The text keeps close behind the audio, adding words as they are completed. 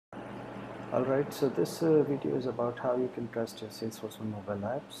Alright, so this video is about how you can test your Salesforce on mobile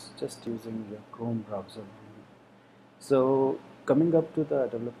apps just using your Chrome browser. So coming up to the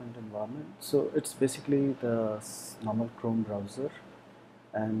development environment, so it's basically the normal Chrome browser,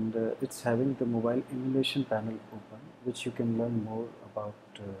 and it's having the mobile emulation panel open, which you can learn more about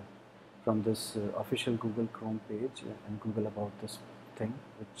from this official Google Chrome page and Google about this thing,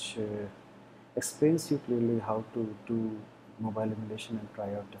 which explains you clearly how to do mobile emulation and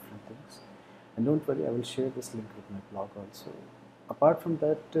try out different things. And don't worry, I will share this link with my blog also. Apart from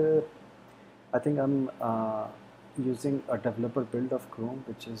that, I think I'm using a developer build of Chrome,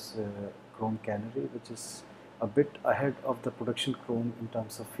 which is Chrome Canary, which is a bit ahead of the production Chrome in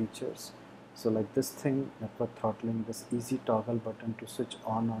terms of features. So like this thing, network throttling, this easy toggle button to switch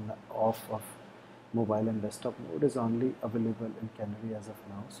on and off of mobile and desktop mode is only available in Canary as of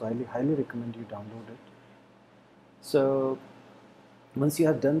now. So I highly recommend you download it. So once you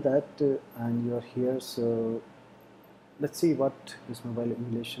have done that and you are here, so let's see what this mobile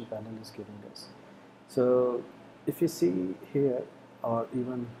emulation panel is giving us. So if you see here, or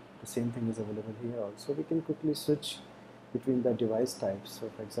even the same thing is available here also, we can quickly switch between the device types. So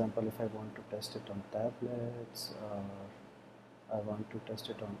for example, if I want to test it on tablets, or I want to test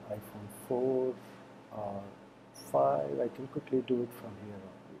it on iPhone 4 or 5, I can quickly do it from here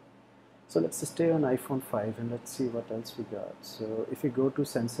on. So let's stay on iPhone 5 and let's see what else we got. So if you go to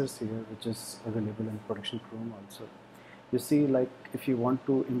sensors here, which is available in production Chrome also, you see like if you want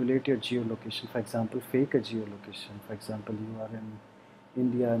to emulate your geolocation, for example, fake a geolocation. For example, you are in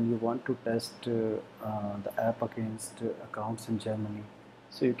India and you want to test the app against accounts in Germany.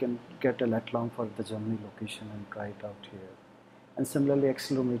 So you can get a lat long for the Germany location and try it out here. And similarly,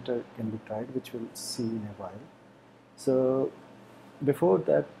 accelerometer can be tried, which we'll see in a while. So before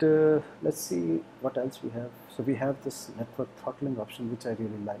that, let's see what else we have. So we have this network throttling option, which I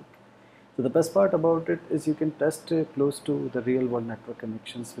really like. So the best part about it is you can test close to the real world network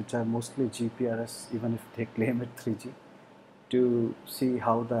connections, which are mostly GPRS, even if they claim it 3G, to see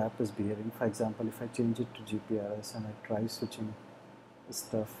how the app is behaving. For example, if I change it to GPRS and I try switching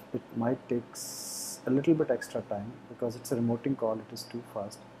stuff, it might take a little bit extra time because it's a remoting call, it is too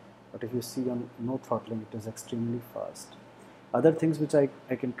fast. But if you see on no throttling, it is extremely fast. Other things which I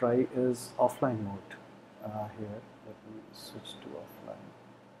can try is offline mode here. Let me switch to offline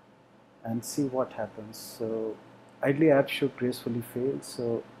and see what happens. So idly app should gracefully fail,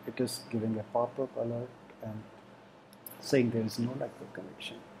 so it is giving a pop-up alert and saying there is no network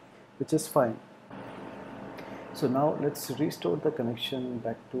connection, which is fine. So now let's restore the connection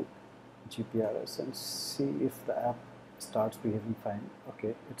back to GPRS and see if the app starts behaving fine.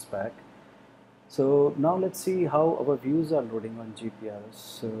 Okay, it's back. So now let's see how our views are loading on GPRS.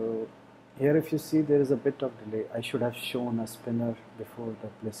 So here if you see there is a bit of delay. I should have shown a spinner before the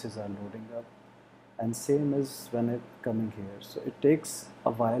places are loading up, and same is when it coming here. So it takes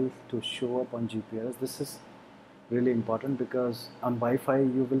a while to show up on GPRS. This is really important because on Wi-Fi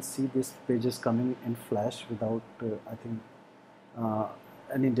you will see these pages coming in flash without I think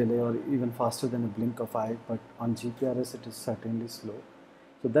any delay or even faster than a blink of eye, but on GPRS it is certainly slow.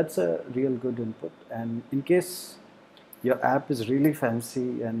 So that's a real good input. And in case your app is really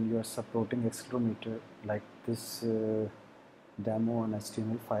fancy and you are supporting accelerometer like this demo on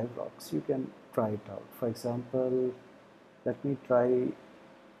HTML5 rocks, you can try it out. For example, let me try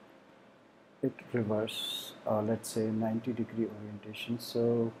it reverse, let's say 90-degree orientation.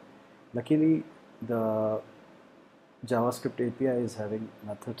 So luckily the JavaScript API is having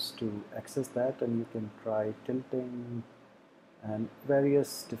methods to access that, and you can try tilting and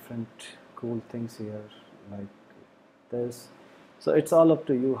various different cool things here like this. So it's all up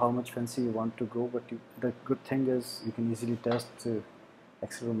to you how much fancy you want to go, but the good thing is you can easily test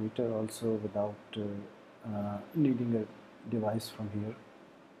accelerometer also without needing a device from here.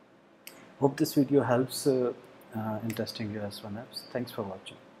 Hope this video helps in testing your S1 apps. Thanks for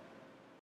watching.